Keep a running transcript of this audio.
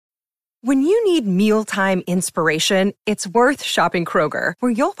When you need mealtime inspiration, it's worth shopping Kroger,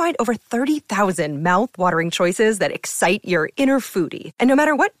 where you'll find over 30,000 mouth-watering choices that excite your inner foodie. And no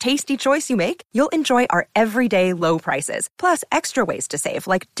matter what tasty choice you make, you'll enjoy our everyday low prices, plus extra ways to save,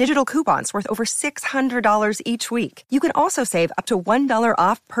 like digital coupons worth over $600 each week. You can also save up to $1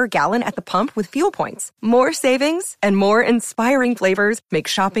 off per gallon at the pump with fuel points. More savings and more inspiring flavors make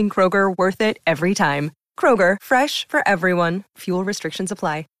shopping Kroger worth it every time. Kroger, fresh for everyone. Fuel restrictions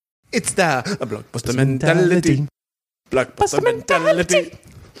apply. It's the blockbuster mentality. Blockbuster mentality.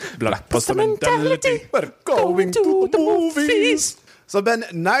 Blockbuster mentality. We're going to the movies. So, Ben,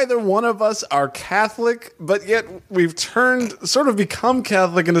 neither one of us are Catholic, but yet we've sort of become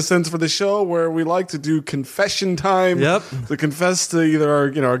Catholic in a sense for the show, where we like to do confession time. Yep. To confess to either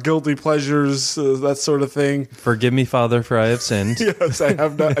our guilty pleasures, that sort of thing. Forgive me, Father, for I have sinned. Yes, I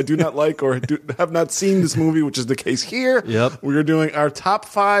do not like or have not seen this movie, which is the case here. Yep. We are doing our top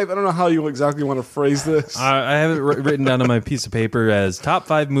 5. I don't know how you exactly want to phrase this. I have it written down on my piece of paper as top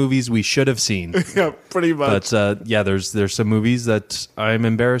 5 movies we should have seen. Yeah, pretty much. But there's some movies that I'm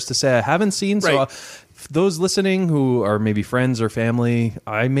embarrassed to say I haven't seen. So those listening who are maybe friends or family,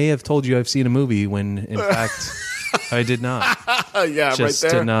 I may have told you I've seen a movie when in fact I did not. Yeah, just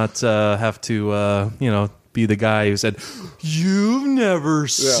right there. to not have to be the guy who said, "You've never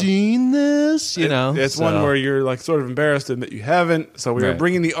seen this," It's one where you're like sort of embarrassed and that you haven't. So we are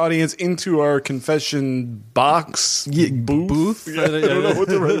bringing the audience into our confession box booth. Yeah, I don't know what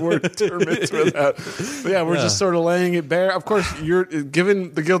the right word term is for that. But yeah, we're just sort of laying it bare. Of course, you're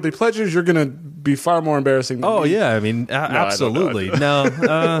given the guilty pleasures, you're going to be far more embarrassing than me. Yeah, I mean, absolutely. No,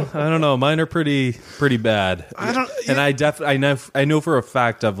 I don't know. Mine are pretty bad. I know for a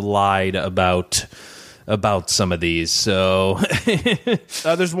fact I've lied about some of these. So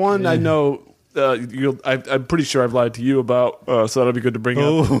there's one I know I'm pretty sure I've lied to you about, so that'll be good to bring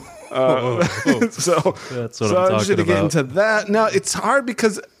up. So that's what I'm I'm interested to talking get about. into that. Now, it's hard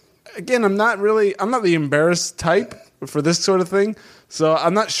because, again, I'm not the embarrassed type for this sort of thing. So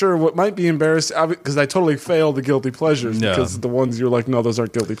I'm not sure what might be embarrassed, because I totally fail the guilty pleasures, because the ones you're like, no, those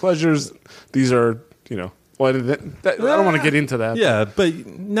aren't guilty pleasures. These are, I don't want to get into that. Yeah, but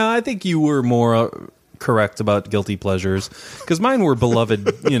no, I think you were more correct about guilty pleasures, because mine were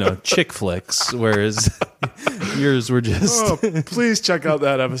beloved, chick flicks, whereas yours were just... Please check out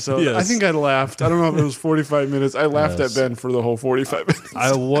that episode. Yes. I think I laughed. I don't know if it was 45 minutes. I laughed at Ben for the whole 45 minutes.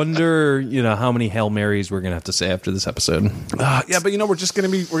 I wonder, how many Hail Marys we're going to have to say after this episode. Yeah, but we're just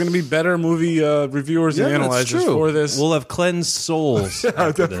going to be better movie reviewers and analyzers for this. We'll have cleansed souls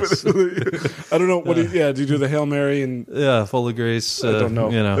after definitely. this. I don't know. What do you do the Hail Mary? And full of grace. I don't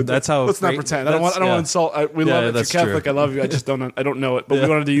know. That's how... Let's not pretend. I don't want to insult. We love it. If you're Catholic, true. I love you. I just don't know it. But we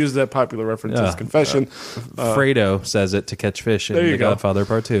wanted to use that popular reference as confession. Fredo says it to catch fish in The go. Godfather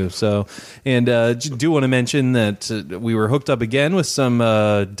Part 2. So, and do want to mention that we were hooked up again with some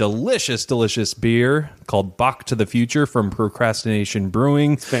delicious beer called Bach to the Future from Procrastination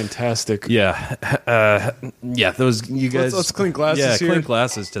Brewing. It's fantastic. Yeah. Those, you guys... Let's clink glasses here. Yeah, clink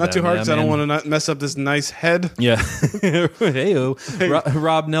glasses to Not them. too hard, because I don't man. want to mess up this nice head. Yeah. Hey-o.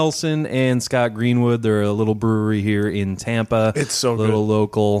 Rob Nelson and Scott Greenwood, they're a little brewery here in Tampa. It's so good. Little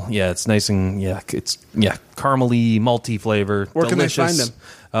local. Yeah, it's nice and it's caramely, malty flavor. Where Delicious. can they find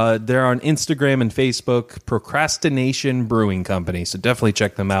them? They're on Instagram and Facebook, Procrastination Brewing Company. So definitely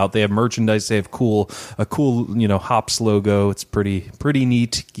check them out. They have merchandise. They have a cool hops logo. It's pretty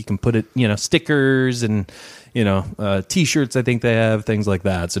neat. You can put it, stickers and T-shirts. I think they have things like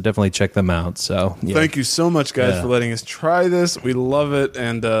that. So definitely check them out. So Thank you so much, guys, for letting us try this. We love it,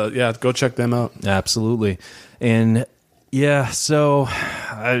 and go check them out. Absolutely. And so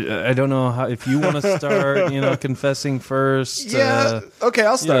I don't know if you want to start, confessing first. Okay,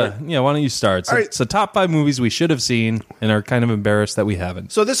 I'll start. Yeah, why don't you start? So, All right. so top 5 movies we should have seen and are kind of embarrassed that we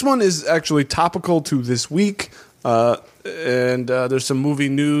haven't. So this one is actually topical to this week, and there's some movie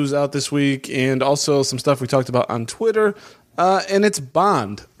news out this week, and also some stuff we talked about on Twitter. And it's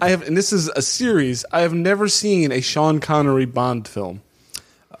Bond. And this is a series. I have never seen a Sean Connery Bond film.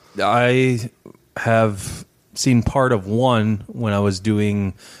 I have seen part of one when I was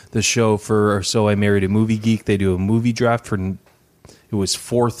doing the show for So I Married a Movie Geek. They do a movie draft for, it was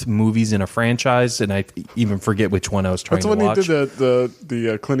 4th movies in a franchise, and I even forget which one I was trying to watch. That's when he did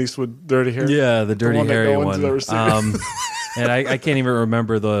the Clint Eastwood Dirty Harry. Yeah, the Dirty one that Harry no one's one. ever seen. And I can't even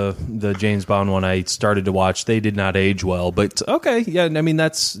remember the James Bond one I started to watch. They did not age well, but okay, yeah. I mean,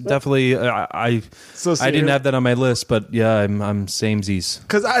 that's definitely I didn't have that on my list, but yeah, I'm samesies.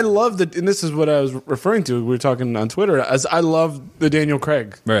 Because I love and this is what I was referring to. We were talking on Twitter. As I love the Daniel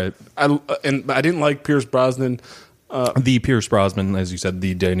Craig, Right? I didn't like Pierce Brosnan. The Pierce Brosnan, as you said,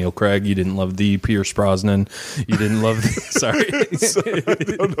 the Daniel Craig. You didn't love the Pierce Brosnan. You didn't love sorry. Sorry, I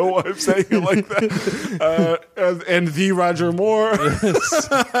don't know why I'm saying it like that. And the Roger Moore.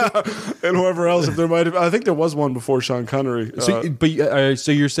 And whoever else, if there might have. I think there was one before Sean Connery.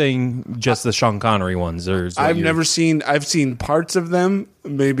 So you're saying just the Sean Connery ones? Or I've seen parts of them,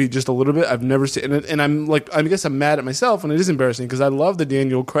 maybe just a little bit. I've never seen it. And I'm like, I guess I'm mad at myself, and it is embarrassing because I love the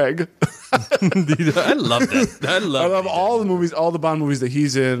Daniel Craig. I love that. I love all the movies, all the Bond movies that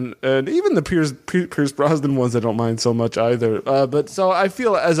he's in, and even the Pierce Brosnan ones I don't mind so much either. But so I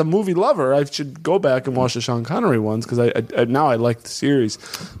feel as a movie lover, I should go back and watch the Sean Connery ones because I now I like the series.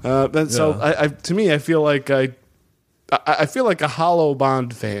 So to me, I feel like I feel like a hollow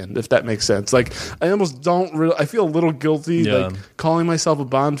Bond fan, if that makes sense. Like, I almost don't really... I feel a little guilty, like, calling myself a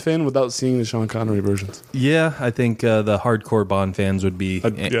Bond fan without seeing the Sean Connery versions. Yeah, I think the hardcore Bond fans would be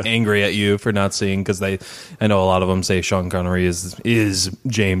angry at you for not seeing, because I know a lot of them say Sean Connery is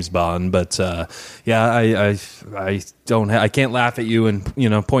James Bond, but I can't laugh at you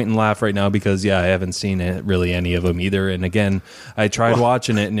and point and laugh right now because I haven't seen really any of them either. And again, I tried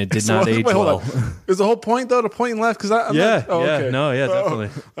watching it and it did not age well. Is the whole point though to point and laugh? Because definitely.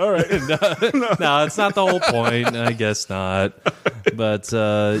 All right. No, it's not the whole point. I guess not. But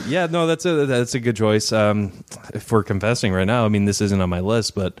that's a good choice. If we're confessing right now, I mean, this isn't on my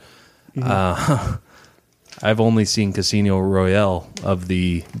list, but I've only seen Casino Royale of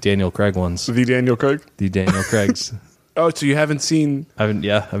the Daniel Craig ones. The Daniel Craig? The Daniel Craigs. Oh, so you haven't seen... I've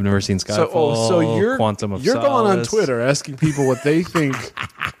never seen Skyfall, so you're, Quantum of You're Solace. going on Twitter asking people what they think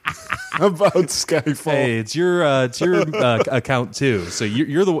about Skyfall. Hey, it's your account too. So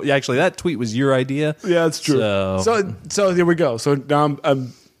you're the... Actually, that tweet was your idea. Yeah, it's true. So here we go. So now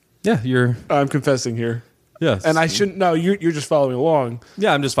I'm confessing here. Yes. And I shouldn't... No, you're just following along.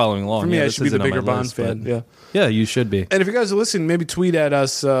 Yeah, I'm just following along. For me, I this should be the isn't on bigger my Bond list, fan. but- Yeah. Yeah, you should be. And if you guys are listening, maybe tweet at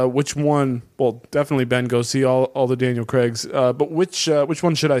us which one. Well, definitely Ben, go see all the Daniel Craigs. But which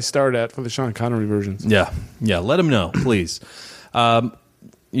one should I start at for the Sean Connery versions? Yeah. Let him know, please.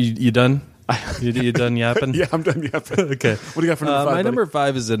 You done? You done yapping? Yeah, I'm done yapping. Okay. What do you got for number 5? My number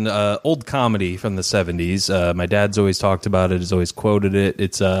 5 is an old comedy from the 70s. My dad's always talked about it. Has always quoted it.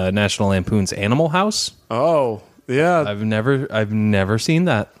 It's National Lampoon's Animal House. Oh, yeah. I've never seen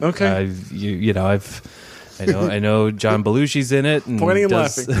that. Okay. I know John Belushi's in it. And pointing and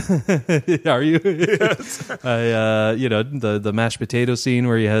laughing. Are you? Yes. The mashed potato scene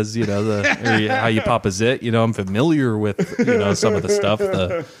where he has, how you pop a zit. I'm familiar with, some of the stuff,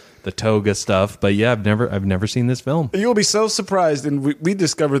 the toga stuff. But yeah, I've never seen this film. You'll be so surprised, and we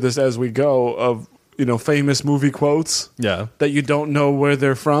discover this as we go, of famous movie quotes. Yeah. That you don't know where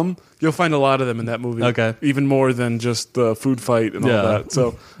they're from. You'll find a lot of them in that movie. Okay. Even more than just the food fight and all that.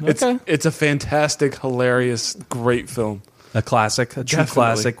 So it's a fantastic, hilarious, great film. A classic, a true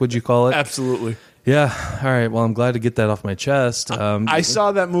classic, would you call it? Absolutely. Yeah. All right. Well, I'm glad to get that off my chest. I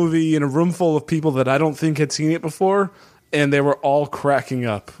saw that movie in a room full of people that I don't think had seen it before, and they were all cracking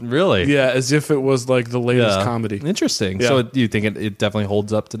up. Really? Yeah, as if it was like the latest comedy. Interesting. Yeah. So you think it definitely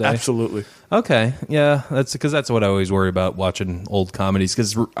holds up today? Absolutely. Okay. Yeah, that's what I always worry about watching old comedies,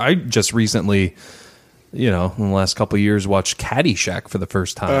 because I just recently, in the last couple of years, watched Caddyshack for the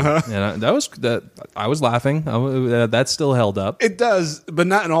first time, and I was laughing. That still held up. It does, but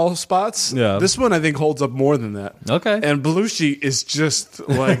not in all spots. Yeah. This one I think holds up more than that. Okay. And Belushi is just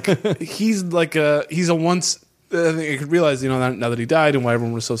like he's a once. I think I could realize, now that he died and why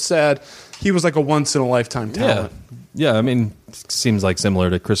everyone was so sad, he was like a once in a lifetime talent. Yeah. I mean, seems like similar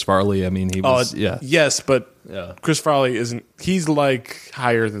to Chris Farley. I mean, he was. Yes, but Chris Farley isn't. He's like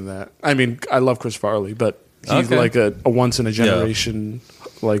higher than that. I mean, I love Chris Farley, but he's like a once in a generation,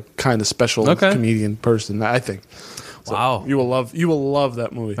 like kind of special comedian person, I think. So wow, you will love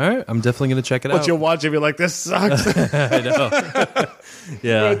that movie. All right, I'm definitely going to check it out. But you'll watch it and be like, this sucks. I know.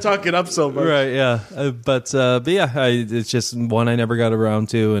 Yeah, I talk it up so much. Right? Yeah, but it's just one I never got around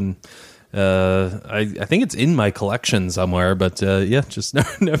to, and I think it's in my collection somewhere. But just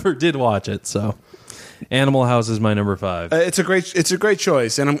never did watch it. So, Animal House is my number 5. It's a great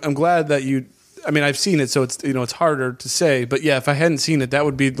choice, and I'm glad that you. I mean, I've seen it, so it's it's harder to say. But yeah, if I hadn't seen it, that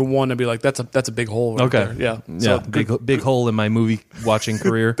would be the one I'd be like, that's a big hole. Right there. Yeah, so, big hole in my movie watching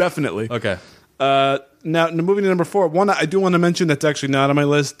career. Definitely. Okay. Now, moving to number 4, one I do want to mention that's actually not on my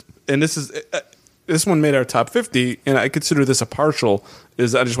list, and this one made our top 50, and I consider this a partial. I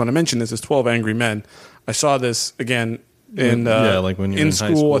just want to mention this is 12 Angry Men. I saw this again in like when you're in school.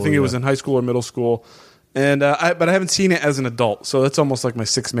 high school. I think it was in high school or middle school, and but I haven't seen it as an adult, so that's almost like my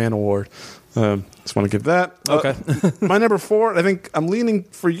 6-man award. Just want to give that. Okay. My number 4, I think I'm leaning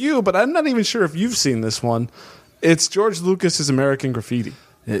for you, but I'm not even sure if you've seen this one. It's George Lucas's American Graffiti.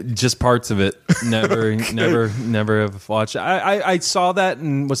 Just parts of it. Never have watched. I saw that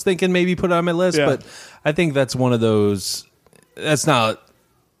and was thinking maybe put it on my list, but I think that's one of those. That's not.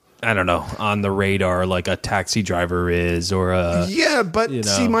 I don't know, on the radar like a Taxi Driver is, or a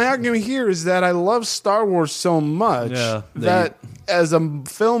see, my argument here is that I love Star Wars so much that as a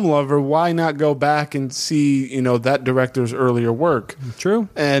film lover, why not go back and see that director's earlier work? True,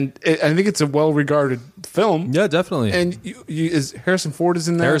 and I think it's a well-regarded film. Yeah, definitely. And is Harrison Ford is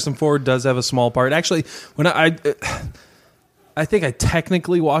in there? Harrison Ford does have a small part. Actually, when I think I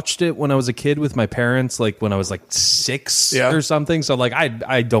technically watched it when I was a kid with my parents, like when I was like 6 or something. So like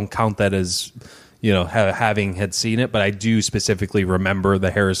I don't count that as having had seen it, but I do specifically remember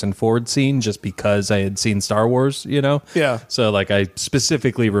the Harrison Ford scene just because I had seen Star Wars. Yeah. So like I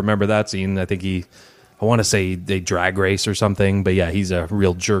specifically remember that scene. I think I want to say they drag race or something, but yeah, he's a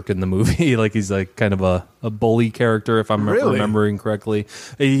real jerk in the movie. Like he's like kind of a bully character, if I'm remembering correctly.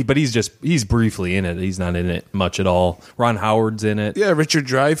 But he's briefly in it. He's not in it much at all. Ron Howard's in it. Yeah, Richard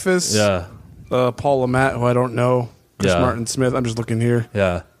Dreyfuss. Yeah. Paul Lamont, who I don't know. Chris Martin Smith. I'm just looking here.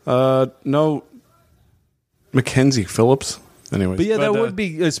 Yeah. No. Mackenzie Phillips. Anyways, but that would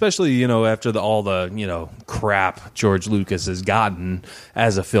be, especially after all the crap George Lucas has gotten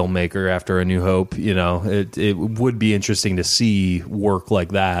as a filmmaker after A New Hope. It would be interesting to see work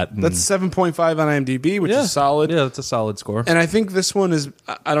like that. That's 7.5 on IMDb, which is solid. Yeah, that's a solid score. And I think this one is,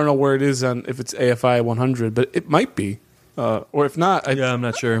 I don't know where it is on if it's AFI 100, but it might be. Or if not, I'm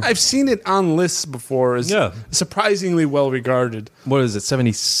not sure. I've seen it on lists before. It's surprisingly well regarded. What is it?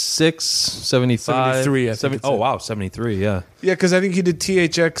 76, 75, 73. I think oh wow, 73. Yeah, yeah. Because I think he did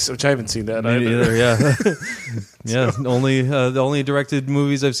THX, which I haven't seen that either. Yeah, the only directed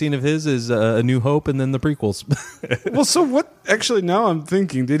movies I've seen of his is A New Hope and then the prequels. Well, so what? Actually, now I'm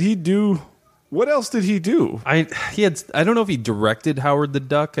thinking, did he do? What else did he do? I don't know if he directed Howard the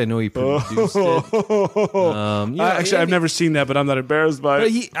Duck. I know he produced it. I've never seen that, but I'm not embarrassed by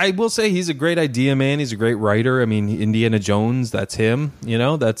it. I will say he's a great idea man. He's a great writer. I mean, Indiana Jones, that's him.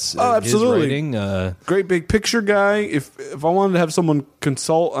 That's absolutely. his writing. Great big picture guy. If I wanted to have someone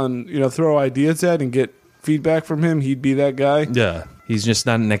consult on, throw ideas at and get feedback from him, he'd be that guy. Yeah. He's just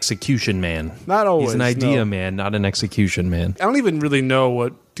not an execution man. Not always. He's an idea man, not an execution man. I don't even really know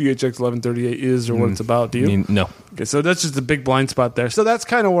what THX 1138 is or what it's about. Do you? No. Okay, so that's just a big blind spot there. So that's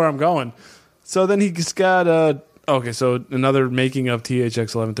kind of where I'm going. So then he's got so another making of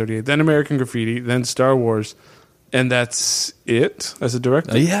THX 1138, then American Graffiti, then Star Wars, and that's it as a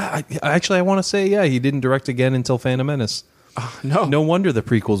director. I want to say he didn't direct again until Phantom Menace. No. No wonder the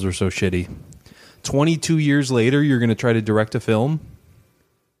prequels are so shitty. 22 years later, you're going to try to direct a film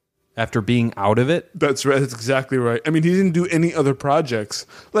after being out of it? That's right. That's exactly right. I mean, he didn't do any other projects.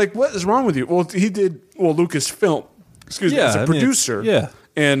 Like, what is wrong with you? Well, he did Lucasfilm. Excuse me, as a producer.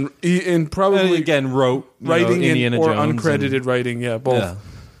 And probably again wrote writing Indiana or Jones uncredited writing. Yeah, both. Yeah.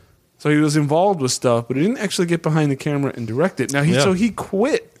 So he was involved with stuff, but he didn't actually get behind the camera and direct it. Now he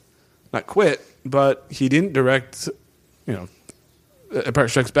quit, not quit, but he didn't direct. Empire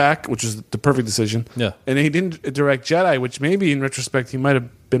Strikes Back, which is the perfect decision. Yeah. And he didn't direct Jedi, which maybe in retrospect he might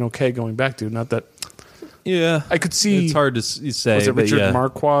have been okay going back to. Not that. Yeah. I could see. It's hard to say. Was it Richard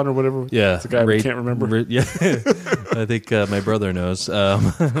Marquand or whatever? Yeah. It's the guy I can't remember. I think my brother knows.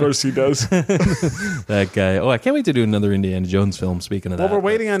 Of course he does. That guy. Oh, I can't wait to do another Indiana Jones film, speaking of that. Well, we're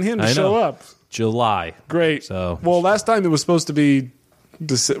waiting on him to show up. July. Great. So, last time it was supposed to be.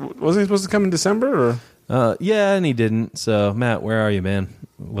 Wasn't he supposed to come in December or? And he didn't. So, Matt, where are you, man?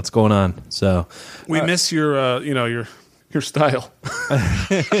 What's going on? So, we miss your style.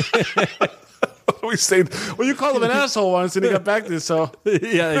 We say, you called him an asshole once, and he got back to this. So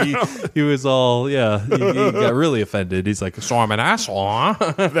he was all he got really offended. He's like, "So I'm an asshole,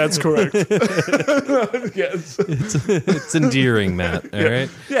 huh?" That's correct. Yes, it's endearing, Matt. All right,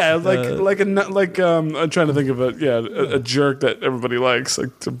 I'm trying to think of a jerk that everybody likes. Like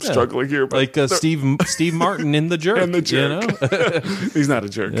I'm struggling here, but like Steve Martin in The Jerk. And The Jerk. He's not a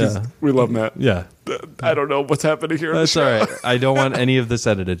jerk. Yeah. We love Matt. Yeah. I don't know what's happening here. That's all right. I don't want any of this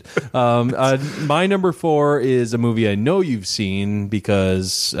edited. My number 4 is a movie I know you've seen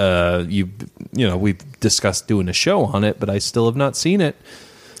because we've discussed doing a show on it, but I still have not seen it.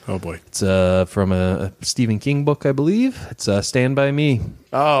 Oh boy! It's from a Stephen King book, I believe. It's Stand By Me.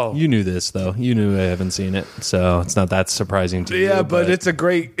 Oh, you knew this though. You knew I haven't seen it, so it's not that surprising to you. Yeah, but it's a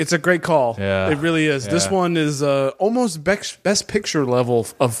great call. Yeah, it really is. Yeah. This one is almost best picture level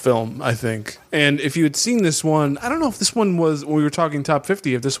of film, I think. And if you had seen this one, I don't know if this one was when we were talking top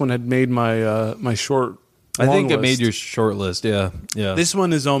 50. If this one had made my my short I think it list. made your short list. Yeah. Yeah. This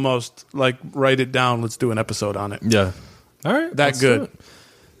one is almost like write it down. Let's do an episode on it. Yeah. All right. That let's do good.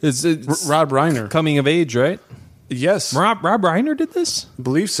 it. It's Rob Reiner. coming of age, right? Yes, Rob Reiner did this? I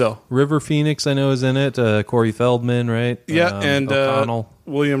believe so. River Phoenix, I know, is in it. Corey Feldman, right? Yeah, and O'Connell.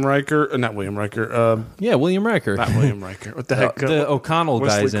 William Riker. Not William Riker. Yeah, William Riker. Not William Riker. What the heck? The O'Connell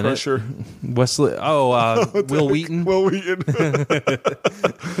Wesley guy's in Crusher. it. Wesley. Oh, Will Wheaton. Will Wheaton.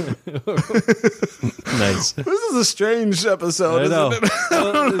 Nice. This is a strange episode, I know. isn't it?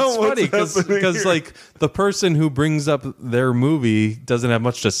 Well, it's funny what's happening because here. like the person who brings up their movie doesn't have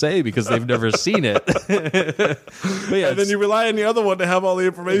much to say because they've never seen it. But yeah, And then you rely on the other one to have all the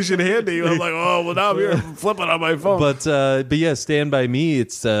information handy. I'm like, oh, well, now I'm here flipping on my phone. but yeah, Stand By Me.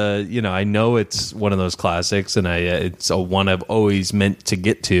 It's I know it's one of those classics, and it's a one I've always meant to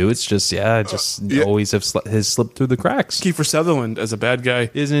get to. It's just always has slipped through the cracks. Kiefer Sutherland as a bad guy.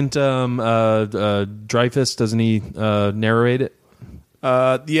 Isn't Dreyfus? Doesn't he narrate it?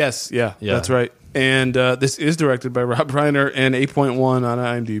 Yes, yeah, Yeah. that's right. And this is directed by Rob Reiner and 8.1 on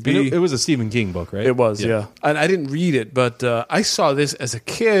IMDb. It was a Stephen King book, right? It was, yeah. And I didn't read it, but I saw this as a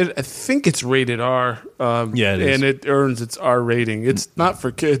kid. I think it's rated R. Yeah, it is. And it earns its R rating. It's not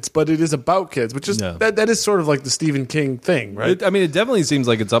for kids, but it is about kids, which is Yeah. that is sort of like the Stephen King thing, right? It definitely seems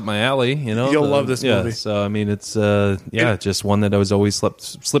like it's up my alley. You'll love this movie. So I mean, it's just one that I was always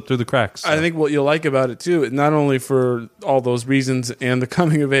slipped through the cracks. So. I think what you'll like about it too, not only for all those reasons and the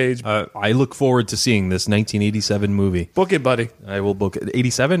coming of age, I look forward to seeing this 1987 movie. book it, buddy. I will book it.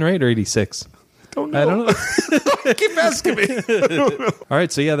 87, right, or 86? Don't know. I don't know. Keep asking me. All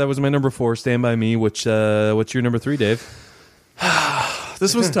right, so yeah, that was my number 4, Stand By Me. What's your number 3, Dave?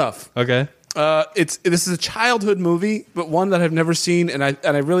 This was tough. Okay. This is a childhood movie, but one that I've never seen, and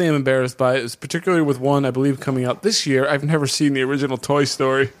I really am embarrassed by it. It's particularly with one I believe coming out this year. I've never seen the original Toy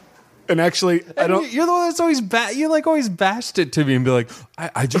Story, and actually, I don't. You're the one that's always always bashed it to me and be like,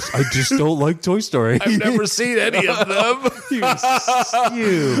 I just don't like Toy Story. I've never seen any of them.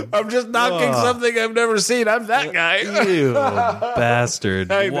 you I'm just knocking something I've never seen. I'm that guy. You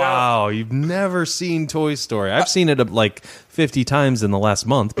bastard. I know. Wow, you've never seen Toy Story. I've seen it like 50 times in the last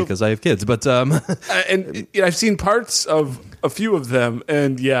month because I have kids, but And I've seen parts of a few of them,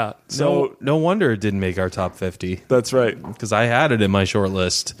 and yeah, so no wonder it didn't make our top 50 that's right. because I had it in my short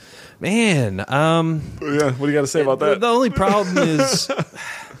list. Man, Yeah, what do you got to say about that? the only problem is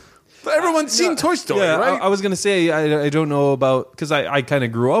Everyone's seen Toy Story, yeah, right? I was going to say I don't know about because I kind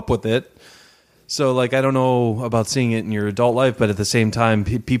of grew up with it. So, like, I don't know about seeing it in your adult life, but at the same time,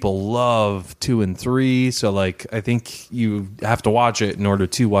 people love 2 and 3. So, like, I think you have to watch it in order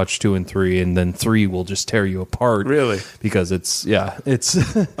to watch 2 and 3, and then 3 will just tear you apart. Really? Because it's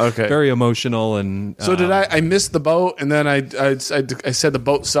Okay. very emotional. And So did I? I missed the boat, and then I said the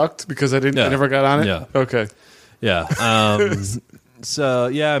boat sucked because I never got on it. Yeah. Okay. Yeah. So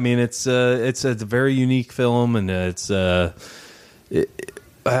yeah, I mean, it's a very unique film, and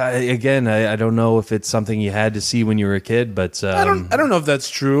again, I don't know if it's something you had to see when you were a kid, but I don't know if that's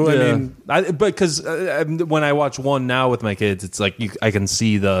true. yeah. I mean, because when I watch one now with my kids, it's like I can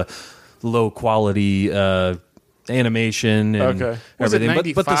see the low quality animation and Okay. Was it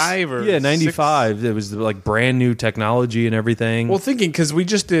everything. 95 or 95. It was like brand new technology and everything. well, thinking because we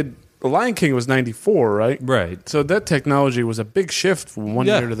just did The Lion King was 94, right? right. So that technology was a big shift from one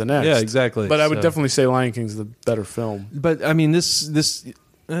Yeah. year to the next. Yeah, exactly. But I would So- definitely say Lion King's the better film. But I mean, this.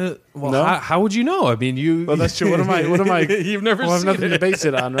 Well, No? how would you know? I mean, you. Well, that's true. What am I? You've never Well, I have seen nothing it. to base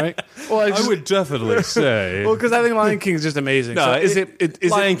it on, right? Well, I would definitely say. Well, because I think Lion King is just amazing. No, so is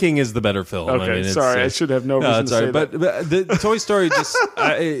Lion King is the better film. Okay, I mean, it's, sorry, I should have no reason it's to all say right. But the Toy Story just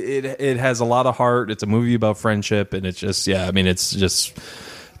it has a lot of heart. It's a movie about friendship, and it's just I mean, it's just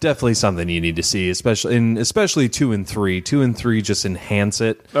definitely something you need to see, especially 2 and 3. 2 and 3 just enhance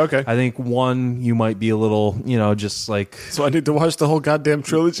it. Okay. I think 1 you might be a little, just like. So I need to watch the whole goddamn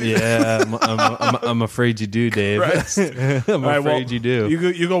trilogy. Yeah, I'm afraid you do, Dave. Christ. I'm All right, afraid well, you do.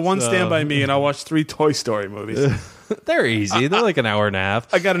 You go one Stand By Me, and I'll watch 3 Toy Story movies. They're easy. They're like an hour and a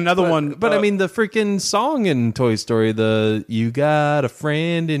half. I got another one. But I mean, the freaking song in Toy Story, the "You Got a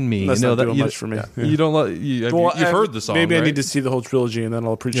Friend in Me." That's not doing you, much for me. Yeah. You don't. You've heard the song. Maybe I right? need to see the whole trilogy, and then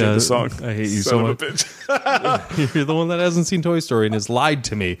I'll appreciate Yeah, the song. I hate you Son so of a much. bitch. You're the one that hasn't seen Toy Story and has lied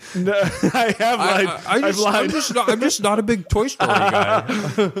to me. No, I have lied. I've lied. I'm just not a big Toy Story guy.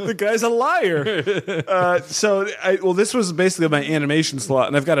 The guy's a liar. This was basically my animation slot,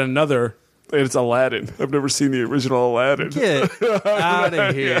 and I've got another. And it's Aladdin. I've never seen the original Aladdin. Get out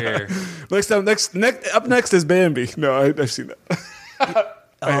of here. Up next is Bambi. No, I've seen that.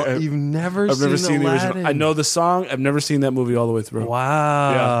 You've never I've never seen the Aladdin. original. I know the song. I've never seen that movie all the way through.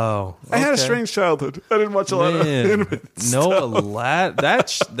 Wow. I had a Okay. strange childhood. I didn't watch a lot of animated No, stuff. Aladdin.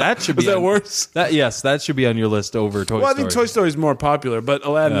 That should be. Is that on- worse? Yes, that should be on your list over Toy Well, I Story. think Toy Story is more popular, but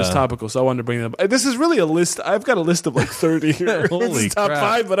Aladdin is Yeah. topical, so I wanted to bring it up. This is really a list. I've got a list of like 30 here. Holy This is top crap.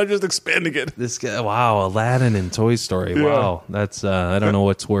 5, but I'm just expanding it. This guy, wow, Aladdin and Toy Story. Yeah. Wow, that's I don't know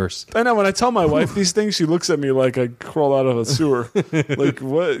what's worse. I know when I tell my wife these things, she looks at me like I crawl out of a sewer. Like,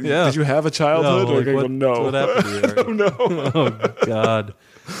 what? Yeah. Did you have a childhood? No, like, I go, what, no. what happened to you? I don't know. Oh God,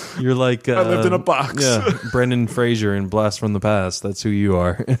 you're like I lived in a box. Yeah, Brendan Fraser in Blast from the Past. That's who you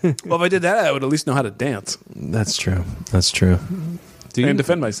are. Well, if I did that, I would at least know how to dance That's true. That's true. Do and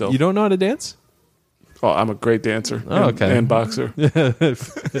defend myself. You don't know how to dance? Oh, I'm a great dancer Oh, okay. and boxer.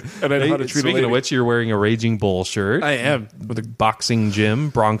 And I know how to treat a Speaking lady. of which, you're wearing a Raging Bull shirt. I am. With a boxing gym,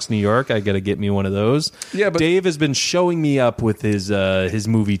 Bronx, New York. I got to get me one of those. Yeah, but- Dave has been showing me up with his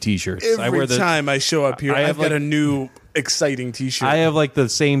movie T-shirts. Every time I show up here, I have I've got like- a new exciting T-shirt. I have like the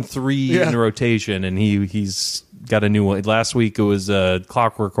same 3 Yeah. in rotation, and he's got a new one. Last week it was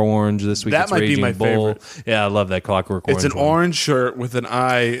Clockwork Orange. This week That it's might be Raging my Bull. favorite. Yeah, I love that Clockwork Orange. It's an one. orange shirt with an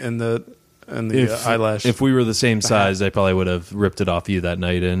eye and the eyelash. If we were the same size, I probably would have ripped it off you that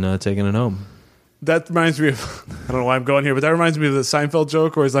night and taken it home. That reminds me of, I don't know why I'm going here, but that reminds me of the Seinfeld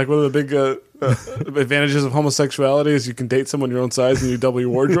joke where it's like one of the big advantages of homosexuality is you can date someone your own size and you double your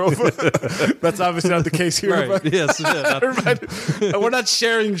wardrobe. That's obviously not the case here. Right? But Yes. Yeah, we're not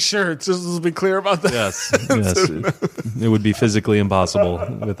sharing shirts. Just let's be clear about that. yes. It would be physically impossible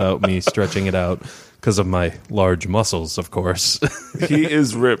without me stretching it out because of my large muscles, of course. He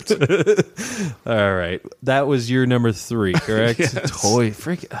is ripped. All right, that was your number 3, correct? Yes. Toy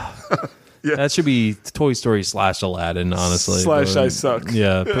freak. Yeah. That should be Toy Story / Aladdin, honestly. Slash But, I suck.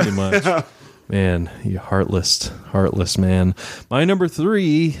 Yeah, pretty much. Man, you heartless man. My number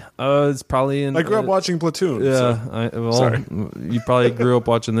 3 is probably in. I grew up watching Platoon. Yeah, so. Sorry. You probably grew up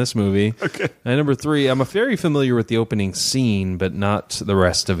watching this movie. Okay. And number 3, I'm very familiar with the opening scene, but not the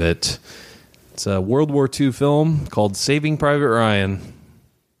rest of it. It's a World War II film called Saving Private Ryan.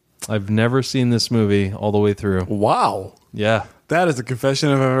 I've never seen this movie all the way through. Wow. Yeah. That is a confession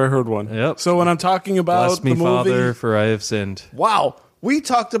if I've ever heard one. Yep. So when I'm talking about Bless me, the movie, Father, for I have sinned. wow, we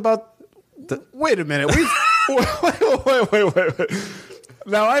talked about. Wait a minute. Wait.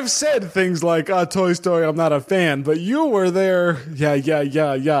 Now I've said things like Toy Story. I'm not a fan, but you were there. Yeah.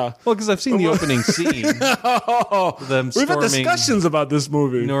 Well, because I've seen the opening scene. Them We've had storming discussions about this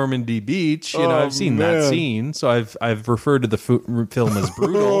movie. Normandy Beach. You know, Oh, I've seen that man. scene, so I've referred to the film as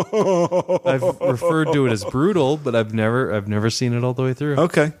brutal. I've referred to it as brutal, but I've never seen it all the way through.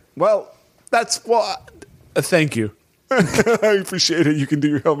 Okay. Well, thank you. I appreciate it. You can do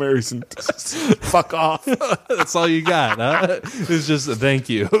your Hail Marys and fuck off. That's all you got, huh? It's just a thank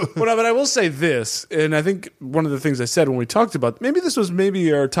you. Well, no, but I will say this, and I think one of the things I said when we talked about this was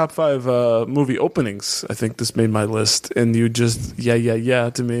maybe our top 5 movie openings. I think this made my list, and you just yeah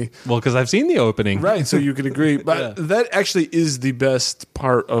to me, Well, because I've seen the opening. right? So you can agree, but that actually is the best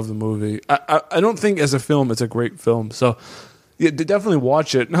part of the movie. I don't think as a film it's a great film, so yeah, definitely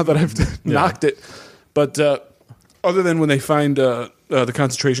watch it. Now that I've knocked it, but other than when they find the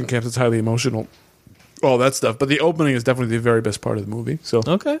concentration camps, it's highly emotional. All that stuff, but the opening is definitely the very best part of the movie. So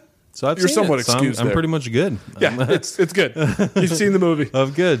Okay. So I've You're seen somewhat it, so excused I'm there. pretty much good. yeah, it's good. You've seen the movie.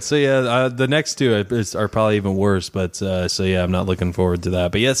 I'm good. So yeah, the next 2 are probably even worse. But so yeah, I'm not looking forward to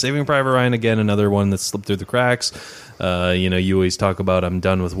that. But yeah, Saving Private Ryan again, another one that slipped through the cracks. You always talk about I'm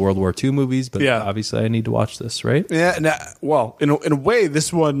done with World War II movies, but Yeah. obviously I need to watch this, right? Yeah, well, in a way,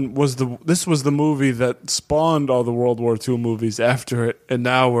 this was the movie that spawned all the World War II movies after it, and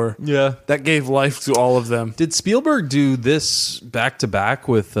now that gave life to all of them. Did Spielberg do this back to back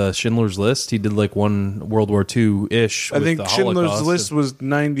with Schindler's List? He did like one World War II ish. I think Schindler's List was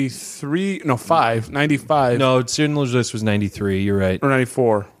 95. No, Schindler's List was 93. You're right. Or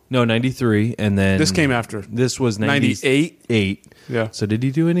 94. No, 93, and then This came after. This was 98? 8. Yeah. So did he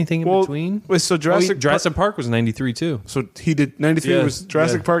do anything in Well, between? wait, so Jurassic Park was 93 too. So he did 93 Yeah, was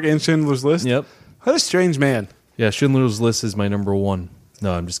Jurassic yeah. Park and Schindler's List. Yep. What a strange man. Yeah, Schindler's List is my number 1.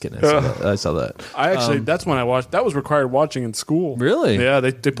 No, I'm just kidding. I saw that. I actually that's when I watched. That was required watching in school. Really? Yeah,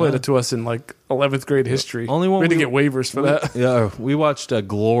 they played it to us in like 11th grade history. Only one we had to we- get waivers for that. Yeah, we watched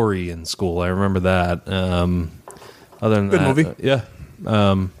Glory in school. I remember that. Other than Good that, movie. yeah.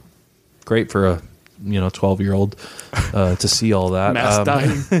 Great for a 12-year-old to see all that. Mass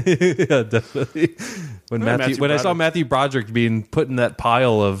dying. Yeah, definitely. When Matthew I saw Broderick. Matthew Broderick being put in that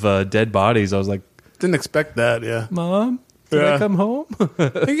pile of dead bodies, I was like, Didn't expect that. Yeah. Mom, Did Yeah. I come home?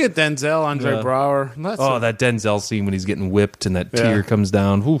 You get Denzel, Andre Yeah. Braugher. That's That Denzel scene when he's getting whipped and that Yeah. tear comes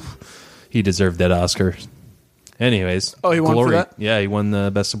down. Oof, he deserved that Oscar. Anyways. Oh, he won for that? Yeah, he won the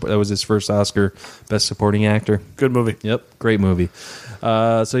best. That was his first Oscar, best supporting actor. good movie. Yep, great movie.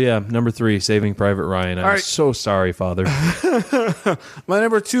 So yeah, number 3, Saving Private Ryan. I'm right. so sorry, Father. My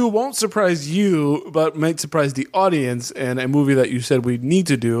number 2 won't surprise you, but might surprise the audience, and a movie that you said we need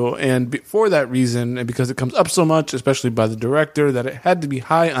to do. And for that reason, and because it comes up so much, especially by the director, that it had to be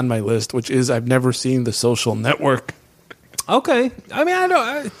high on my list, which is I've never seen The Social Network. Okay, I mean I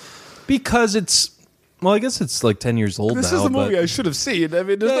don't because it's. Well, I guess it's like 10 years old This now. is the but- movie I should have seen. I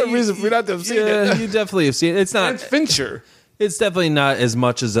mean, there's no reason for me not to have seen Yeah, it. you definitely have seen it. It's not. And Fincher. It's definitely not as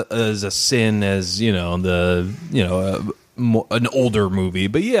much as a sin as an older movie.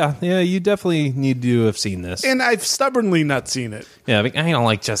 But yeah, you definitely need to have seen this. And I've stubbornly not seen it. Yeah, I don't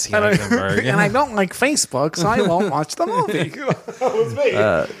like Jesse Eisenberg. And I don't like Facebook, so I won't watch the movie. That was me.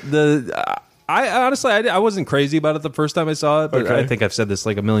 I honestly, I wasn't crazy about it the first time I saw it, but Okay. I think I've said this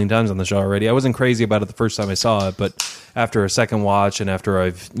like a million times on the show already. I wasn't crazy about it the first time I saw it, but after a second watch and after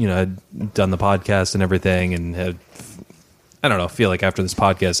I've had done the podcast and everything, and had, I don't know, feel like after this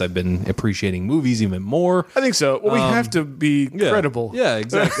podcast I've been appreciating movies even more. I think so. Well, we have to be credible. Yeah,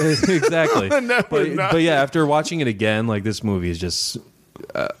 exactly, exactly. No, we're not. But yeah, after watching it again, like this movie is just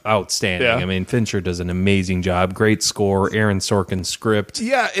outstanding. Yeah. I mean, Fincher does an amazing job. Great score. Aaron Sorkin script.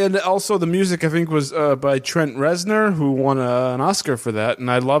 Yeah, and also the music I think was by Trent Reznor, who won an Oscar for that. And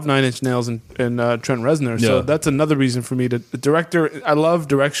I love Nine Inch Nails and Trent Reznor, so Yeah. that's another reason for me to. The director, I love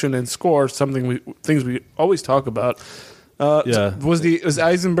direction and score. Things we always talk about. Yeah. Was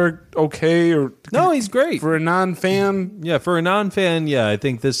Eisenberg okay or No, he's great. for a non-fan? Yeah, for a non-fan, yeah, I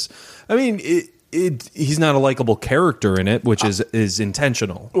think this. I mean, he's not a likable character in it, which is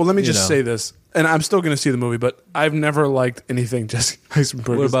intentional. Well, let me just say this, and I'm still going to see the movie, but I've never liked anything Jesse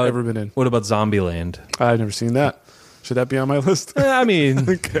Eisenberg has ever been in. What about Zombieland? I've never seen that. Should that be on my list? I mean,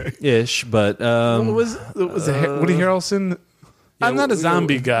 Okay. ish, but What was Woody Harrelson? I'm not a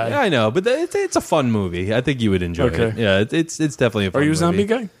zombie guy. Yeah, I know, but it's a fun movie. I think you would enjoy Okay. it. Yeah, it's definitely a fun Are you a movie. zombie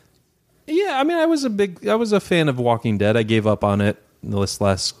guy? Yeah, I mean, I was a fan of Walking Dead. I gave up on it the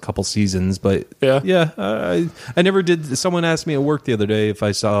last couple seasons, but I never did. Someone asked me at work the other day if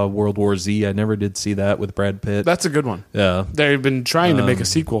I saw World War Z. I never did see that with Brad Pitt. That's a good one. Yeah, They've been trying to make a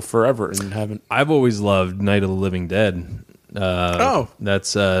sequel forever and haven't. I've always loved Night of the Living Dead.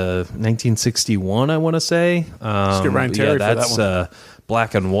 That's 1961, I want to say. Let's get Ryan Terry for that that's one.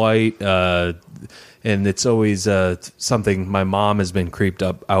 black and white, and it's always something my mom has been creeped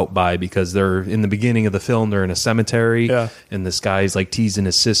out by because they're in the beginning of the film. They're in a cemetery, and this guy's like teasing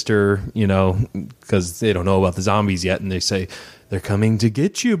his sister, because they don't know about the zombies yet, and they say, "They're coming to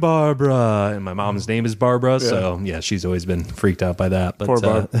get you, Barbara." And my mom's name is Barbara, so yeah, she's always been freaked out by that. But, Poor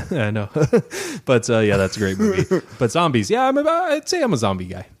Barb. I know. But yeah, that's a great movie. But zombies, yeah, I'd say I'm a zombie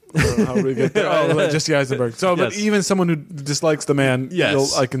guy. How do we get there? Jesse Eisenberg. So, but Yes. even someone who dislikes the man,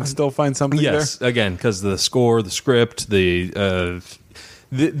 Yes. I can still find something Yes, again, because the score, the script, this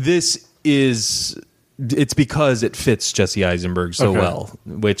is. It's because it fits Jesse Eisenberg so Okay. well.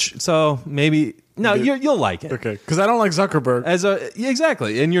 Maybe no, you'll like it. there. Okay, because I don't like Zuckerberg.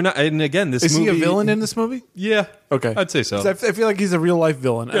 Exactly, and you're not. And again, this Is movie, he a villain in this movie? Yeah. Okay, I'd say so. 'Cause I feel like he's a real life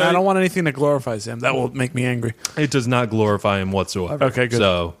villain, and Yeah. I don't want anything that glorifies him. That will make me angry. It does not glorify him whatsoever. Okay, good.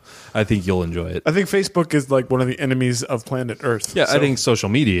 So I think you'll enjoy it. I think Facebook is like one of the enemies of planet Earth. Yeah, So- I think social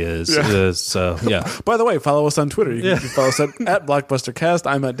media is. So yeah. By the way, follow us on Twitter. You can follow us at BlockbusterCast.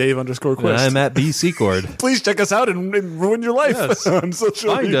 I'm at Dave_Quist. And I'm at B Secord. Please check us out and ruin your life Yes. on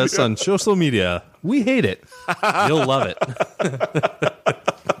social Find media. us on social media. We hate it. You'll love it.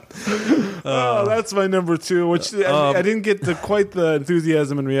 Oh, that's my number 2, which I didn't get quite the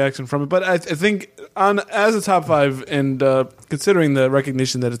enthusiasm and reaction from it. But I think as a top 5, and considering the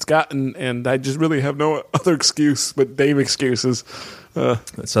recognition that it's gotten, and I just really have no other excuse but Dave excuses. So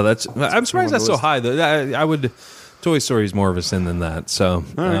I'm surprised that's so high. Though I would. Toy Story is more of a sin than that. So,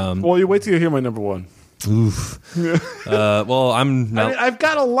 All right. Well, you wait till you hear my number 1. oof. Well, I'm not. I've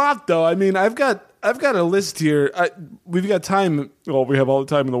got a lot though. I mean, I've got a list here. We've got time. Well, we have all the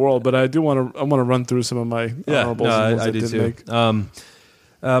time in the world, but I want to run through some of my honorables. and ones I that do didn't too.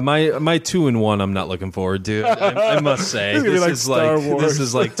 make. My 2 and 1, I'm not looking forward to. I must say, It's gonna be like Star Wars. this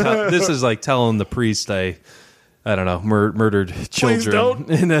is like telling the priest I don't know, murdered children don't.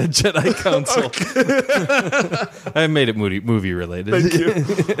 in a Jedi council. I made it movie related. Thank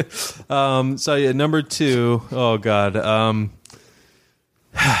you. So yeah, number 2. Oh God,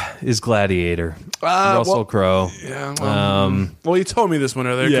 is Gladiator. Russell Crowe. Yeah. Well, you told me this one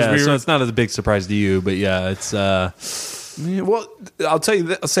earlier. 'cause Yeah, we so were, it's not as a big surprise to you, but yeah, it's Yeah, well, I'll tell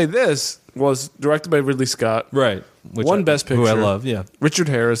you. I'll say this was directed by Ridley Scott. Right. Won Best Picture. Who I love, yeah. Richard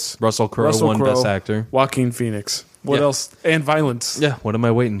Harris. Russell Crowe won Best Actor. Joaquin Phoenix. What Yeah. else? And Violence. Yeah, what am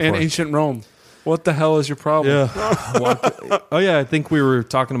I waiting And for? Ancient Rome. What the hell is your problem? Oh, yeah, I think we were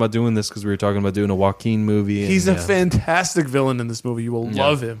talking about doing this because we were talking about doing a Joaquin movie. He's and, a fantastic villain in this movie. You will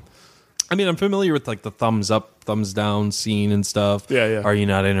love him. I mean, I'm familiar with like the thumbs up, thumbs down scene and stuff. Yeah, yeah. Are you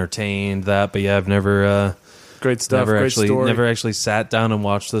not entertained? That, but yeah, I've never... Great stuff. Great story. Never actually sat down and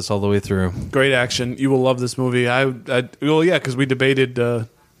watched this all the way through. Great action. You will love this movie. Well, yeah, because we debated to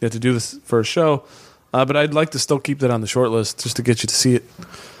do this for a show, but I'd like to still keep that on the short list just to get you to see it.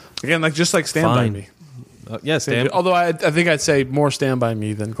 Again, just like Stand Fine. By Me. Yeah, Stan. Although I think I'd say more Stand By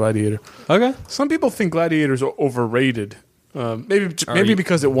Me than Gladiator. Okay. Some people think Gladiator's overrated. Maybe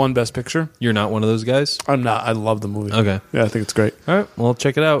because it won Best Picture. You're not one of those guys? I'm not. I love the movie. Okay. Yeah, I think it's great. All right. Well,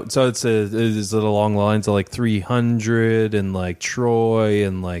 check it out. So is it along the lines of like 300 and like Troy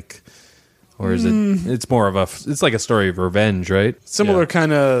and like, or is it? It's more of it's like a story of revenge, right? Similar Yeah.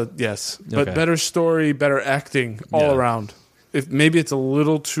 kind of, yes, but Okay. better story, better acting all Yeah. around. If maybe it's a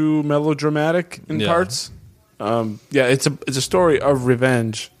little too melodramatic in Yeah. parts. It's a story of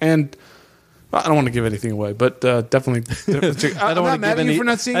revenge, and I don't want to give anything away, but definitely. I don't want to give any. for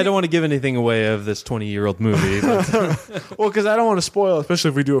not seeing. I don't want to give anything away of this 20-year-old movie. But well, because I don't want to spoil, especially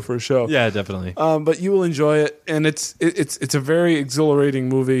if we do it for a show. yeah, definitely. But you will enjoy it, and it's a very exhilarating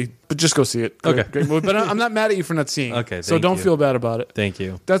movie. But just go see it. Okay. Great movie. But I'm not mad at you for not seeing it. Okay, so thank don't you. feel bad about it. Thank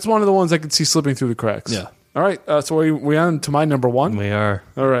you. That's one of the ones I could see slipping through the cracks. Yeah. All right. So we on to my number one. We are.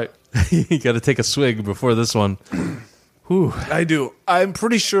 All right. You got to take a swig before this one. Whew. I do. I'm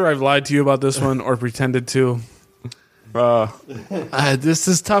pretty sure I've lied to you about this one or pretended to. This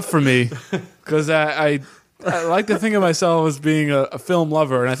is tough for me because I like to think of myself as being a film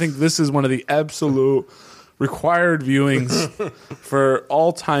lover, and I think this is one of the absolute required viewings for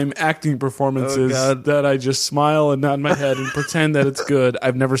all-time acting performances that I just smile and nod my head and pretend that it's good.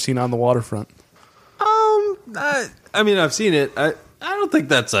 I've never seen On the Waterfront. I mean, I've seen it. I don't think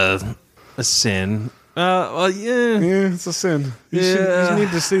that's a sin. Well, yeah. Yeah, it's a sin. You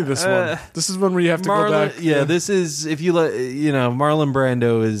need to see this one. This is one where you have to go back. Yeah, this is if you let Marlon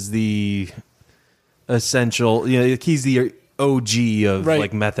Brando is the essential. He's the OG of Right.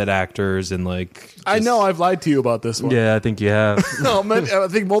 like method actors and like. I know I've lied to you about this one. Yeah, I think you have. No, I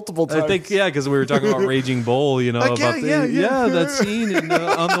think multiple times. I think because we were talking about Raging Bull, Like, about yeah. that scene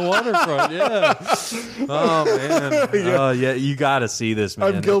on the waterfront. Yeah. Oh man. Yeah, you got to see this,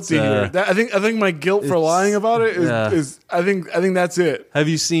 man. I'm guilty It's, here. I think my guilt for lying about it is I think that's it. Have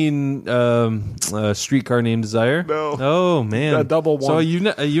you seen Streetcar Named Desire? No. Oh man, A double one. So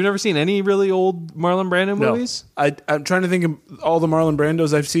you've never seen any really old Marlon Brando movies? I'm trying to think of all the Marlon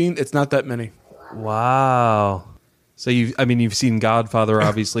Brandos I've seen. It's not that many. Wow. So you've seen Godfather,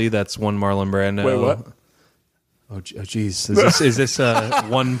 obviously. That's one Marlon Brando. Wait, what? Oh, geez. Is this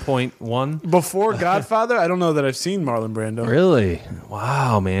 1.1? Before Godfather, I don't know that I've seen Marlon Brando. Really?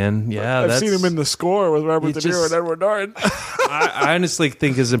 Wow, man. Yeah, I've seen him in The Score with Robert De Niro and Edward Norton. I honestly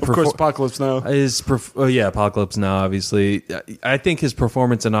think Of course, Apocalypse Now. Apocalypse Now, obviously. I think his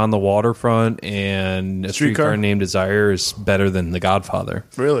performance in On the Waterfront and A Streetcar Named Desire is better than The Godfather.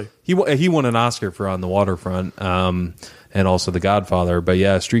 Really? He won an Oscar for On the Waterfront, and also The Godfather. But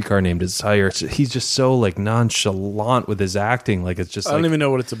yeah, Streetcar Named Desire. He's just so like nonchalant with his acting. Like it's just. I don't even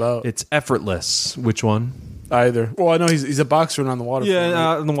know what it's about. It's effortless. Which one? Either. Well, I know he's a boxer and On the Waterfront.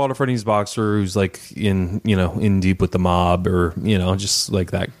 Yeah, on the Waterfront, he's a boxer who's like in deep with the mob, or just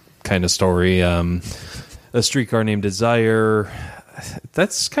like that kind of story. A Streetcar Named Desire.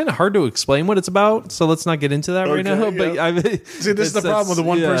 That's kind of hard to explain what it's about, so let's not get into that right now. Yeah. But See, this is the problem with the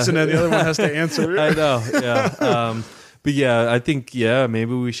one person and the other one has to answer. I know, yeah. But yeah, I think maybe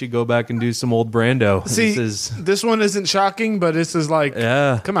we should go back and do some old Brando. See, this one isn't shocking, but this is like,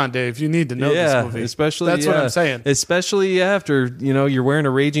 come on, Dave, you need to know this movie. Especially that's what I'm saying. Especially after you're wearing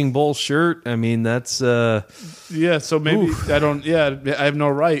a Raging Bull shirt. I mean, that's So maybe I don't. Yeah, I have no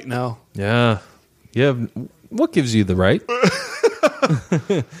right now. Yeah. What gives you the right?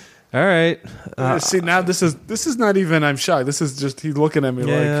 All right. See, now this is not even. I'm shocked. This is just he's looking at me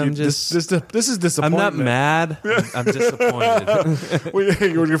like this is disappointment. I'm not mad. I'm disappointed.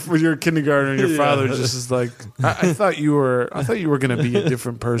 with your kindergarten, your father just is like, I thought you were going to be a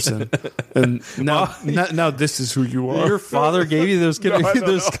different person, and now this is who you are. Your father gave you those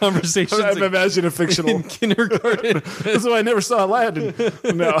those conversations. I'm imagining a fictional in kindergarten. That's why I never saw Aladdin.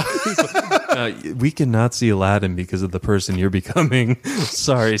 No, we cannot see Aladdin because of the person you're becoming.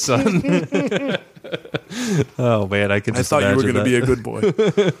 Sorry, son. Oh man, I could. I thought you were going to be a good boy,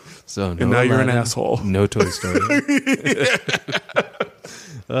 So no, and now you're an Aladdin, asshole. No Toy Story.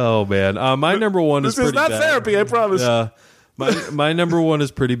 Oh man, my number one is This is pretty not bad. therapy, I promise. Yeah, my number one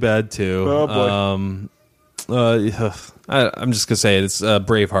is pretty bad too. Oh, boy. I'm just gonna say it. It's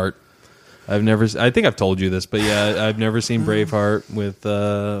Braveheart. I think I've told you this, but yeah, I've never seen Braveheart with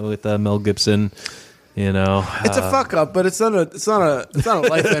Mel Gibson. You know, It's a fuck up, but it's not a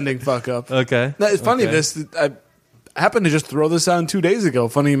life ending fuck up. okay. No, it's funny. Okay. I happened to just throw this on 2 days ago.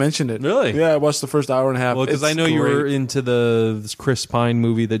 Funny you mentioned it. Really? Yeah, I watched the first hour and a half. Well, because I know you were into this Chris Pine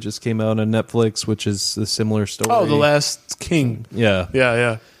movie that just came out on Netflix, which is a similar story. Oh, The Last King. Yeah.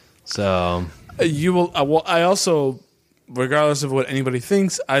 Yeah. So You will. Well, I also, regardless of what anybody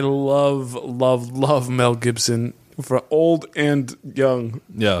thinks, I love Mel Gibson for old and young.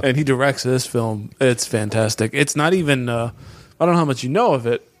 Yeah. And he directs this film. It's fantastic. It's not even. I don't know how much you know of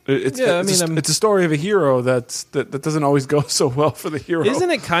it. It's a story of a hero that doesn't always go so well for the hero.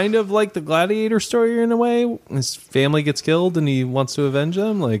 isn't it kind of like the Gladiator story in a way? His family gets killed and he wants to avenge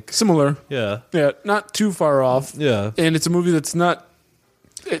them. Like, Similar. yeah, Yeah, not too far off. yeah, And it's a movie that's not.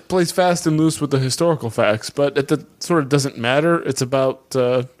 It plays fast and loose with the historical facts, but it sort of doesn't matter. It's about,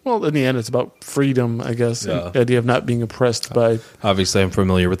 in the end, it's about freedom, I guess. Yeah. And the idea of not being oppressed by. Obviously, I'm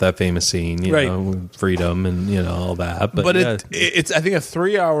familiar with that famous scene, you Right. know, freedom and all that. But But yeah, it's, I think, a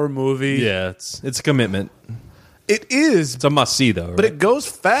 3-hour movie. yeah, it's a commitment. It is, It's a must see though, right? but it goes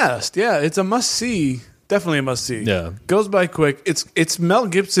fast. Yeah, it's a must see. Definitely a must see. Yeah. Goes by quick. It's Mel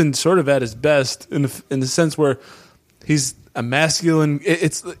Gibson sort of at his best in the sense where he's a masculine.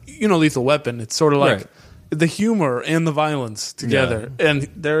 It's Lethal Weapon. It's sort of like Right. the humor and the violence together. And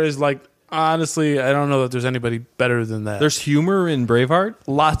there is honestly, I don't know that there's anybody better than that. There's humor in Braveheart.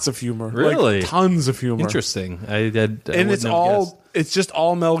 lots of humor, Really? like, tons of humor. Interesting. I And wouldn't it's have all. guessed. It's just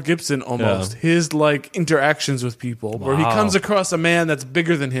all Mel Gibson almost. Yeah. His interactions with people, where he Wow. comes across a man that's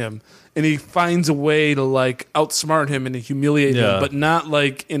bigger than him, and he finds a way to outsmart him and to humiliate Yeah. him, but not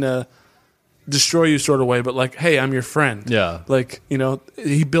in a destroy you sort of way, but hey, I'm your friend. Yeah.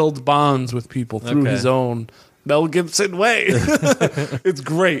 He builds bonds with people through Okay. his own Mel Gibson way. It's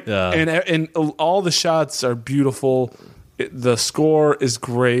great. Yeah. And all the shots are beautiful. The score is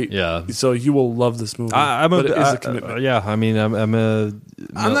great. Yeah. So you will love this movie. But it is a commitment. Yeah, I mean, I'm I'm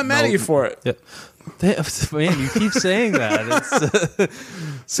not mad at you for it. Yeah. Man, you keep saying that.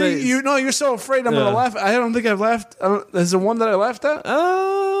 See, you're so afraid I'm going to laugh. I don't think I've laughed. Is there one that I laughed at?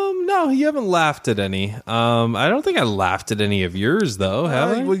 No, you haven't laughed at any. I don't think I laughed at any of yours though,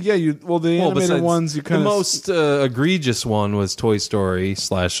 have I? Well, yeah, the animated besides ones you kind the of most egregious one was Toy Story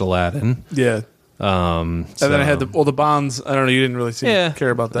 / Aladdin. yeah. And then I had the Bonds. I don't know. You didn't really care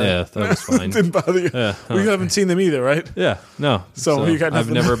about that. Yeah, that was fine. Didn't bother you. Yeah, We haven't seen them either, right? Yeah, no. So you got I've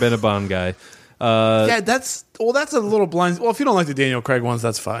nothing. never been a Bond guy. Yeah, that's a little blind. Well, if you don't like the Daniel Craig ones,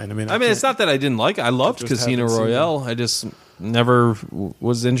 that's fine. I mean, It's not that I didn't like it. I loved just Casino haven't seen Royale. I just never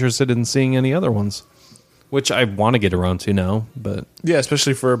was interested in seeing any other ones, which I want to get around to now. But yeah,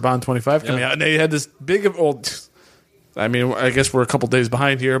 especially for Bond 25 coming out, and they had this big old. I mean, I guess we're a couple days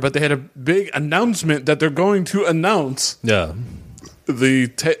behind here, but they had a big announcement that they're going to announce yeah, the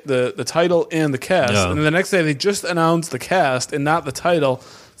title and the cast, Yeah. and then the next day they just announced the cast and not the title.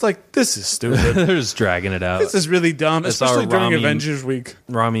 It's like, this is stupid. they're just dragging it out. This is really dumb, It's especially our during Rami- Avengers Week.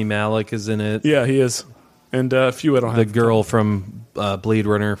 Rami Malek is in it. Yeah, he is, and a few I don't The have. girl from Blade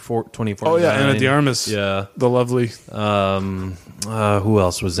Runner 2049. Oh yeah, Anna de Armas. Yeah. the lovely, Who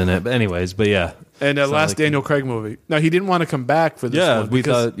else was in it? But anyways, but yeah. and Sound last like- Daniel Craig movie. Now he didn't want to come back for this. Yeah, one we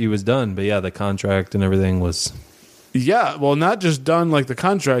because- thought he was done, but yeah, the contract and everything was. Yeah, well, not just done like the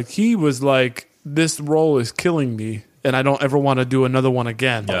contract. He was like, this role is killing me, and I don't ever want to do another one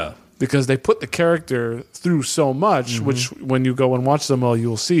again. Yeah. Because they put the character through so much, which when you go and watch them all,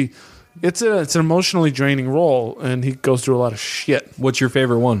 you'll see. It's an emotionally draining role, and he goes through a lot of shit. What's your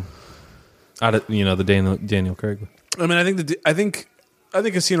favorite one? Out of the Daniel Craig. I mean, I think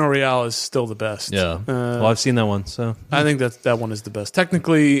Casino Royale is still the best. Yeah. Well, I've seen that one, so I think that one is the best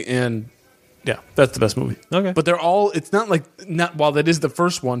technically, and yeah, that's the best movie. Okay. But they're all. It's not while that is the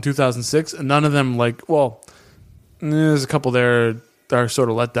first one, 2006. And none of them there's a couple there that are sort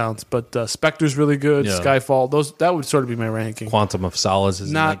of letdowns. But Spectre's really good. Yeah. Skyfall. That would sort of be my ranking. Quantum of Solace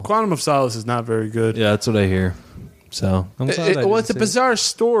is Not Quantum of Solace is not very good. Yeah, that's what I hear. So I'm glad I Well, didn't it's a see it. bizarre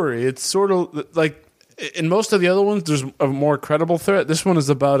story. It's sort of like in most of the other ones, there's a more credible threat. This one is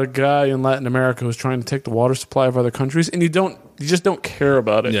about a guy in Latin America who's trying to take the water supply of other countries, and you just don't care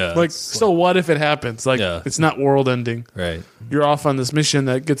about it. Yeah, so what if it happens? Yeah. It's not world ending. Right. You're off on this mission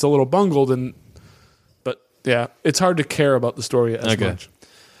that gets a little bungled, but yeah, it's hard to care about the story as Okay. much.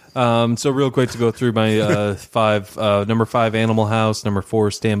 So real quick to go through my five. Number 5, Animal House. Number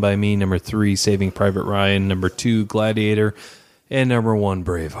 4, Stand By Me. Number 3, Saving Private Ryan. Number 2, Gladiator. And number 1,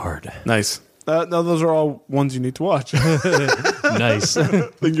 Braveheart. Nice. No, those are all ones you need to watch. Nice.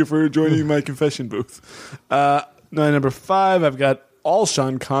 Thank you for joining my confession booth. Number 5, I've got all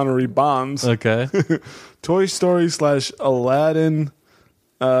Sean Connery Bonds. Okay. Toy Story / Aladdin.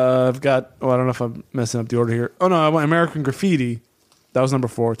 I've got, I don't know if I'm messing up the order here. Oh, no, I went American Graffiti. That was number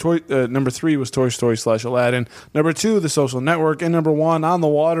 4. Number 3 was Toy Story / Aladdin. Number 2, The Social Network. And number 1, On the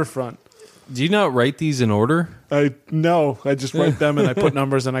Waterfront. Do you not write these in order? No, I just write them and I put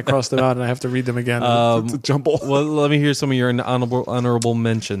numbers and I cross them out and I have to read them again. It's a jumble. Well, let me hear some of your honorable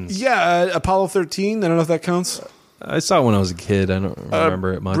mentions. Yeah, Apollo 13. I don't know if that counts. I saw it when I was a kid. I don't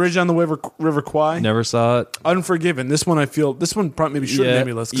remember it much. Bridge on the River Kwai. Never saw it. Unforgiven. This one probably maybe shouldn't make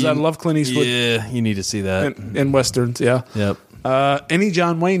me list because I love Clint Eastwood. Yeah, you need to see that. And Westerns, yeah. Yep. Any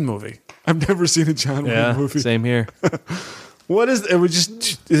John Wayne movie. I've never seen a John Wayne movie. Same here. What is it?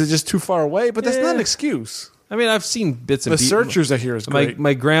 Is it just too far away? But that's not an excuse. I mean, I've seen bits and The Searchers I hear is great.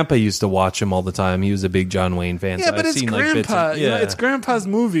 My grandpa used to watch him all the time. He was a big John Wayne fan. Yeah, so but I've it's seen, grandpa. Like, you know, it's grandpa's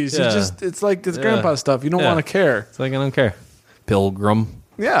movies. Yeah. It's grandpa stuff. You don't want to care. It's like I don't care. Pilgrim.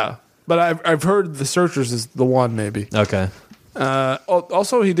 Yeah, but I've heard The Searchers is the one maybe. Okay.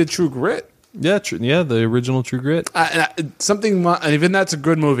 Also, he did True Grit. Yeah, the original True Grit. And even that's a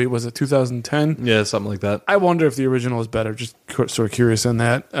good movie. Was it 2010? Yeah, something like that. I wonder if the original is better. Just sort of curious on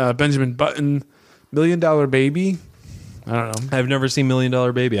that. Benjamin Button, $1 Million Baby. I don't know. I've never seen $1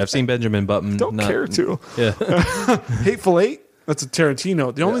 Million Baby. I've seen Benjamin Button. Don't care to. Yeah. Hateful Eight. That's a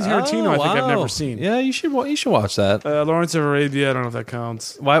Tarantino. The only Tarantino I think I've never seen. Yeah, you should watch that. Lawrence of Arabia. I don't know if that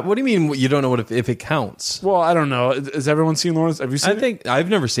counts. Why? What do you mean you don't know if it counts? Well, I don't know. Has everyone seen Lawrence? Have you seen it? I think I've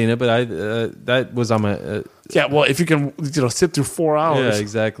never seen it, but that was on my. Yeah, well, if you can, sit through 4 hours. Yeah,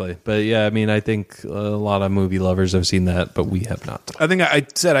 exactly. But yeah, I mean, I think a lot of movie lovers have seen that, but we have not. I think I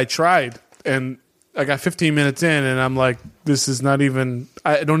said I tried, and I got 15 minutes in, and I'm like, this is not even.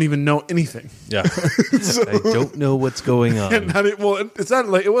 I don't even know anything. Yeah, I don't know what's going on. It's not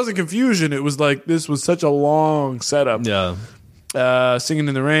like it wasn't confusion. It was like this was such a long setup. Yeah, Singing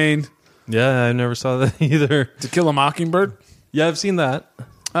in the Rain. Yeah, I never saw that either. To Kill a Mockingbird. Yeah, I've seen that.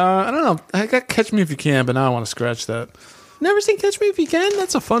 I don't know. I got Catch Me If You Can, but now I want to scratch that. Never seen Catch Me If You Can.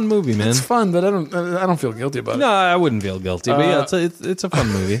 That's a fun movie, man. It's fun, but I don't feel guilty about it. No, I wouldn't feel guilty. But yeah, it's a fun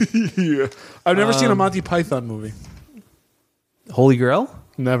movie. Yeah, I've never seen a Monty Python movie. Holy Grail?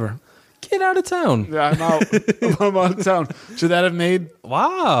 Never. Get out of town. Yeah, I'm out. I'm out of town. Should that have made?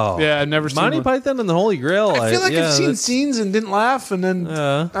 Wow. Yeah, I've never seen Monty Python and the Holy Grail. I feel like I've seen scenes and didn't laugh, and then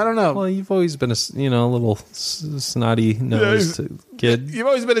I don't know. Well, you've always been a little snotty nosed kid. You've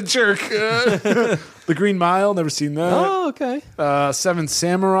always been a jerk. The Green Mile, never seen that. Oh, okay. Seven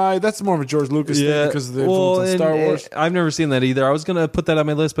Samurai. That's more of a George Lucas thing because of the influence of Star Wars. I've never seen that either. I was gonna put that on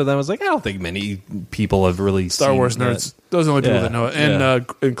my list, but then I was like, I don't think many people have really Star seen Wars that. nerds. Those are the only people that know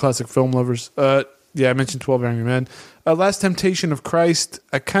it, and classic film lovers. Yeah, I mentioned 12 Angry Men. Last Temptation of Christ.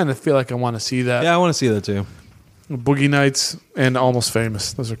 I kind of feel like I want to see that. Yeah, I want to see that too. Boogie Nights and Almost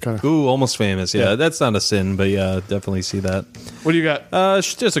Famous. Those are kind of... Ooh, Almost Famous. Yeah, that's not a sin, but yeah, definitely see that. What do you got?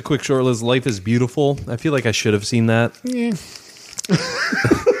 Just a quick short list. Life is Beautiful. I feel like I should have seen that. Yeah.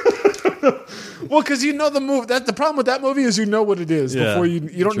 Well, because you know the movie. The problem with that movie is you know what it is before you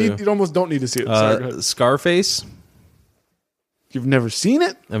don't true. need. You almost don't need to see it. Sorry, go ahead. Scarface. You've never seen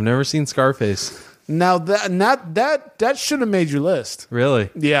it? I've never seen Scarface. Now that should have made your list. Really?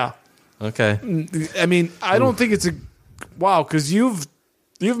 Yeah. Okay. I mean, I don't think it's a wow because you've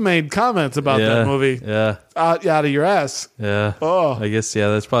made comments about that movie. Yeah. Out of your ass. Yeah. Oh. I guess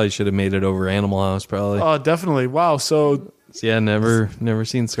that probably should have made it over Animal House probably. Oh, definitely. Wow. So yeah, never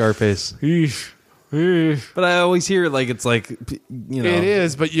seen Scarface. But I always hear like it's like It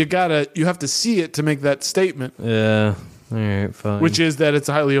is, but you have to see it to make that statement. Yeah. All right, fine. Which is that it's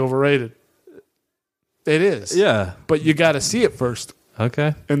highly overrated. It is. Yeah. But you got to see it first.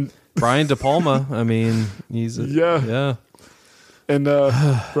 Okay. And Brian De Palma, I mean, he's yeah. And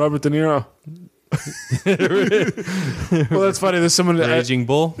Robert De Niro. Well, that's funny. There's someone Raging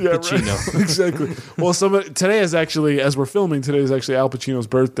Bull, yeah, Pacino. Right. Exactly. Well, today is actually, as we're filming, today is actually Al Pacino's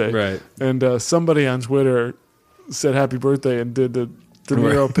birthday. Right. And somebody on Twitter said happy birthday and did the De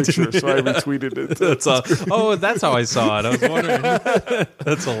Niro picture, so I retweeted it. That's that's how I saw it. I was wondering.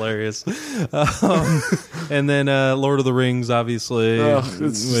 That's hilarious. And then Lord of the Rings, obviously,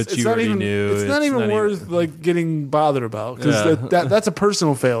 which you already knew. It's not even worth like getting bothered about because that's a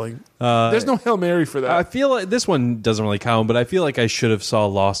personal failing. There's no Hail Mary for that. I feel like this one doesn't really count, but I feel like I should have saw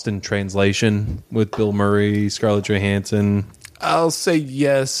Lost in Translation with Bill Murray, Scarlett Johansson. I'll say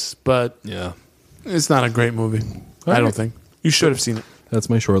yes, but Yeah. it's not a great movie. I don't think. You should have seen it. That's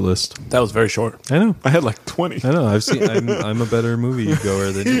my short list. That was very short. I know. I had like 20. I know. I'm a better movie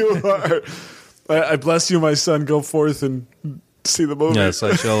goer than you. You are. I bless you, my son. Go forth and see the movie. Yes,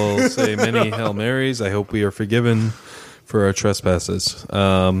 I shall say many Hail Marys. I hope we are forgiven for our trespasses.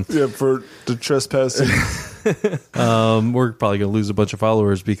 Yeah, for the trespassing. We're probably going to lose a bunch of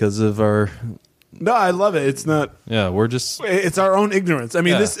followers because of our... No, I love it. It's not... Yeah, we're just... It's our own ignorance. I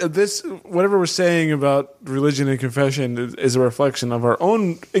mean, Yeah. this whatever we're saying about religion and confession is a reflection of our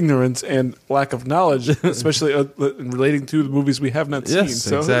own ignorance and lack of knowledge, especially relating to the movies we have not seen. Yes,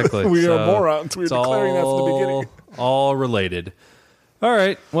 So exactly. we So are morons. We're it's declaring that from the beginning. All related. All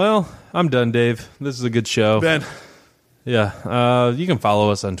right. Well, I'm done, Dave. This is a good show. Ben, Yeah. You can follow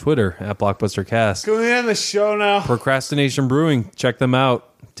us on Twitter at BlockbusterCast. can we end the show now? Procrastination Brewing. Check them out.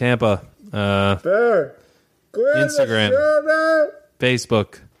 Tampa. Instagram.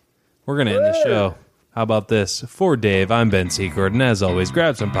 Facebook. We're going to end the show. How about this? For Dave, I'm Ben Secord, and as always,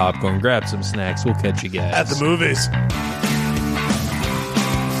 grab some popcorn, grab some snacks. We'll catch you guys At the movies.